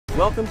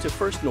Welcome to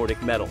First Nordic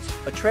Metals,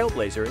 a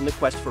trailblazer in the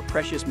quest for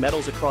precious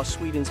metals across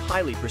Sweden's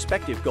highly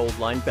prospective gold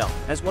line belt.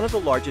 As one of the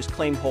largest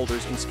claim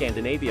holders in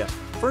Scandinavia,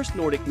 First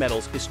Nordic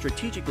Metals is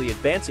strategically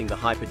advancing the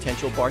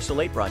high-potential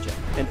Barsele project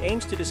and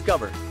aims to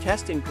discover,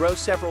 test and grow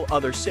several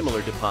other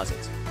similar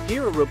deposits.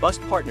 Here, a robust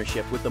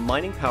partnership with the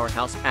mining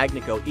powerhouse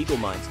Agnico Eagle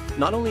Mines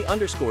not only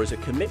underscores a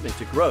commitment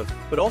to growth,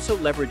 but also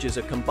leverages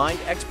a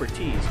combined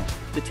expertise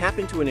to tap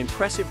into an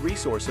impressive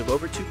resource of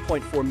over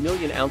 2.4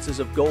 million ounces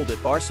of gold at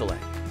Barsele.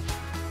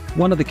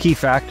 One of the key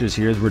factors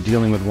here is we're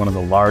dealing with one of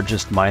the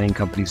largest mining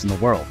companies in the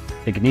world.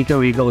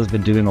 Agnico Eagle has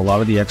been doing a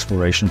lot of the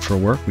exploration for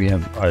work. We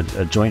have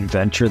a joint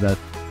venture that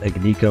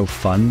Agnico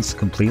funds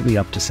completely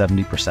up to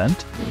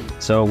 70%.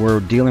 So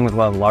we're dealing with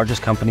one of the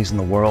largest companies in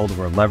the world.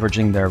 We're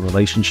leveraging their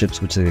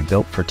relationships, which they've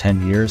built for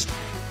 10 years.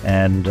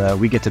 And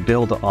we get to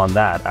build on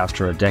that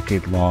after a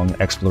decade-long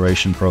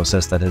exploration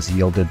process that has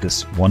yielded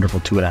this wonderful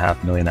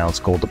 2.5 million ounce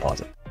gold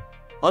deposit.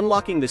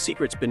 Unlocking the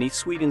secrets beneath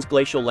Sweden's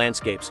glacial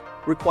landscapes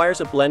requires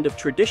a blend of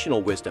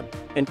traditional wisdom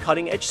and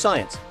cutting-edge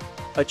science,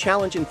 a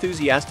challenge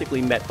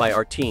enthusiastically met by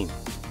our team.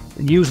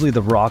 Usually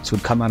the rocks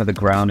would come out of the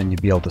ground and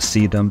you'd be able to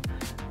see them.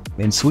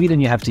 In Sweden,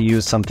 you have to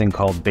use something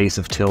called base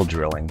of till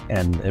drilling,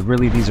 and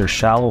really these are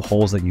shallow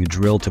holes that you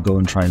drill to go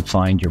and try and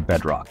find your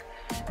bedrock.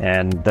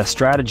 And the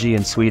strategy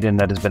in Sweden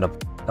that has been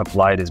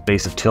applied is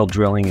base of till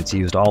drilling. It's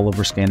used all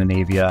over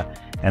Scandinavia,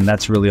 and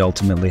that's really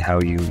ultimately how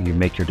you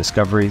make your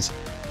discoveries.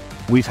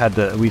 We've had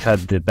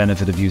the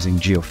benefit of using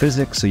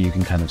geophysics, so you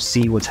can kind of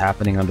see what's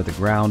happening under the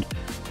ground.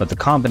 But the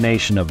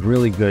combination of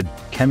really good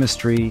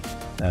chemistry,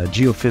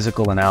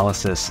 geophysical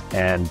analysis,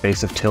 and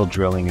base of till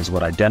drilling is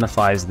what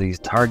identifies these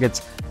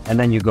targets. And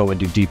then you go and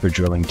do deeper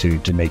drilling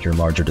to make your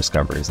larger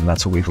discoveries. And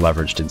that's what we've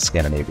leveraged in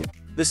Scandinavia.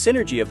 The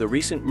synergy of the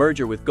recent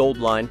merger with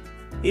Goldline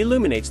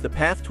illuminates the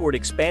path toward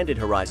expanded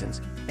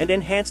horizons and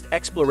enhanced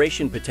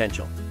exploration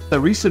potential. The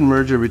recent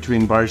merger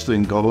between Barsele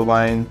and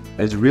Goldline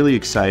is really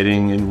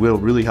exciting and will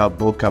really help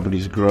both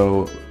companies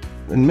grow,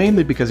 and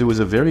mainly because it was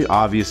a very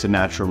obvious and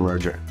natural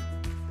merger.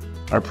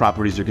 Our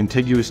properties are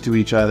contiguous to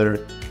each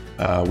other.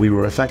 We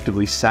were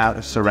effectively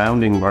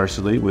surrounding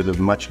Barsele with a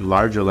much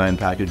larger land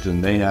package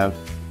than they have.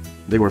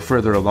 They were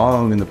further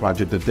along in the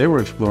project that they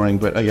were exploring,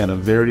 but again, a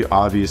very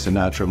obvious and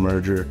natural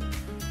merger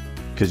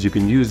because you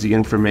can use the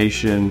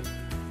information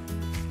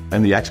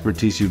and the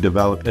expertise you've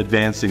developed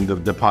advancing the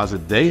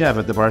deposit they have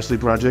at the Barsele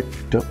project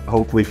to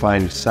hopefully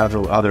find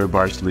several other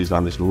Barseles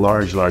on this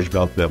large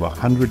belt. We have a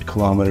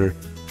 100-kilometer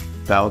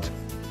belt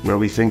where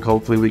we think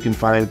hopefully we can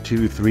find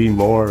 2-3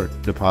 more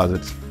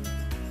deposits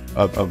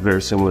of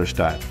very similar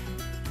style.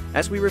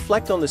 As we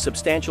reflect on the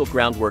substantial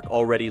groundwork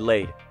already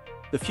laid,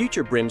 the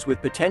future brims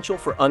with potential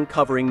for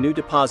uncovering new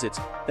deposits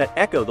that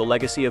echo the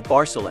legacy of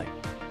Barsele.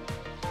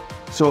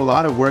 So a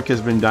lot of work has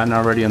been done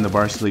already on the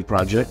Barsele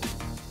project.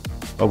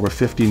 Over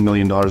 $15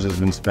 million has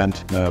been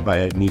spent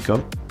by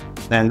Agnico.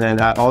 And then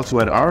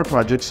also at our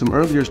project, some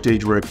earlier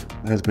stage work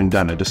has been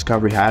done. A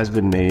discovery has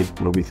been made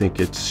where we think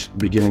it's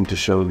beginning to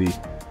show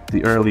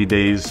the early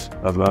days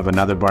of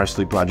another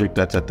Barsele project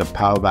that's at the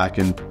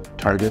Powbacken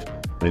target.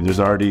 There's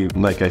already,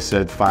 like I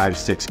said,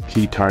 5-6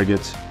 key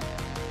targets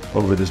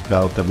over this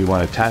belt that we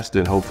want to test,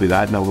 and hopefully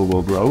that number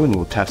will grow and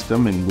we'll test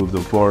them and move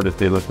them forward if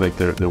they look like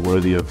they're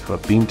worthy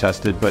of being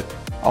tested. But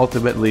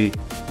ultimately,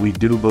 we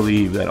do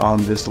believe that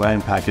on this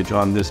land package,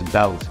 on this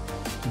belt,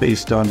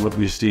 based on what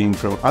we've seen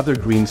from other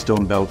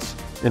greenstone belts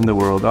in the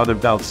world, other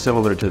belts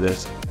similar to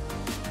this,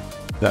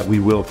 that we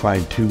will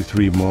find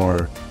 2-3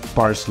 more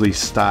Barsele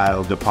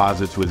style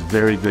deposits with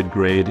very good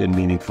grade and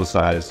meaningful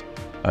size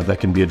that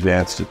can be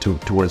advanced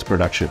towards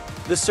production.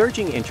 The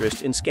surging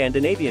interest in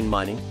Scandinavian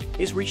mining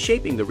is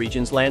reshaping the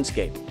region's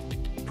landscape,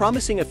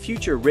 promising a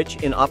future rich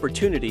in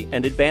opportunity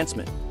and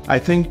advancement. I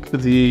think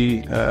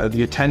the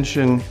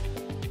attention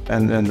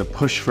and the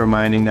push for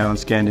mining now in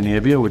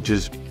Scandinavia, which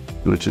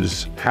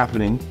is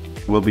happening,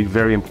 will be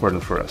very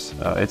important for us.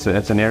 It's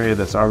an area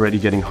that's already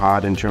getting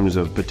hot in terms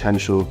of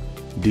potential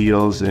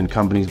deals and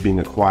companies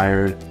being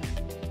acquired.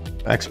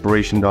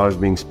 Exploration dollars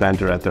being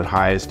spent are at their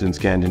highest in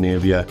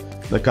Scandinavia.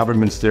 The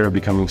governments there are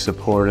becoming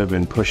supportive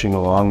and pushing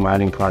along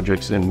mining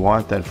projects and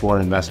want that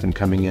foreign investment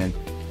coming in.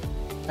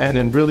 And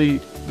then really,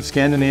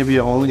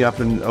 Scandinavia only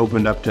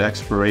opened up to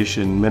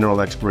exploration,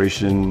 mineral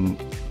exploration,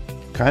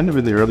 kind of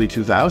in the early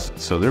 2000s.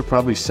 So they're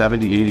probably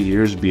 70, 80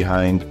 years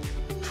behind,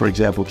 for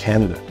example,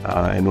 Canada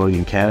and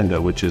Northern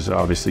Canada, which is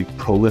obviously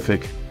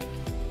prolific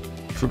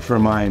for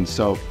mines.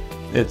 So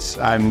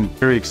I'm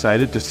very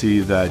excited to see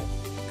that,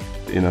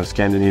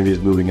 Scandinavia is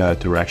moving out of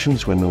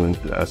directions,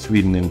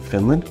 Sweden and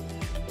Finland.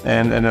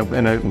 And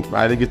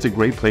I think it's a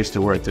great place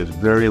to work. There's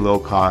very low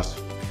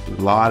cost,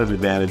 a lot of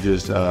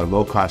advantages,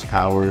 low cost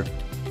power,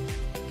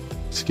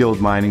 skilled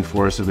mining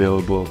force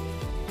available.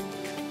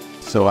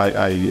 So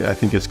I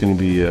think it's going to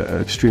be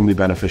extremely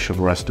beneficial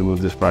for us to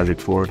move this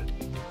project forward.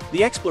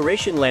 The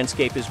exploration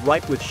landscape is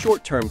ripe with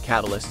short-term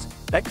catalysts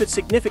that could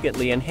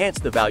significantly enhance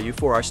the value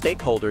for our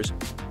stakeholders,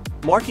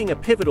 marking a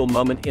pivotal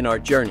moment in our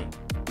journey.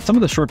 Some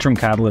of the short-term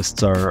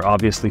catalysts are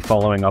obviously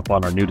following up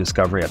on our new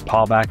discovery at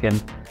Powbacken.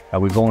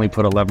 We've only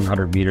put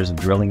 1,100 meters of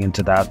drilling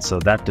into that, so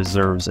that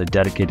deserves a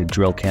dedicated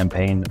drill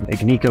campaign.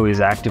 Agnico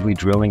is actively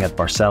drilling at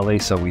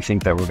Barsele, so we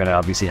think that we're going to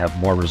obviously have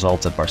more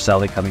results at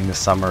Barsele coming this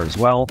summer as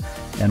well.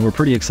 And we're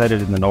pretty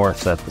excited in the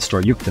north at the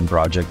Storjukten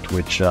project,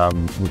 which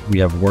we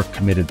have work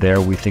committed there.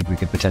 We think we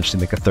could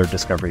potentially make a third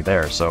discovery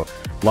there. So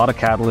a lot of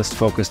catalysts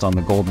focused on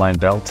the gold line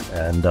belt,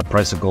 and the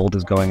price of gold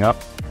is going up.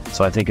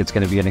 So I think it's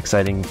going to be an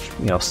exciting,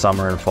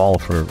 summer and fall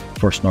for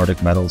First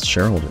Nordic Metals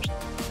shareholders.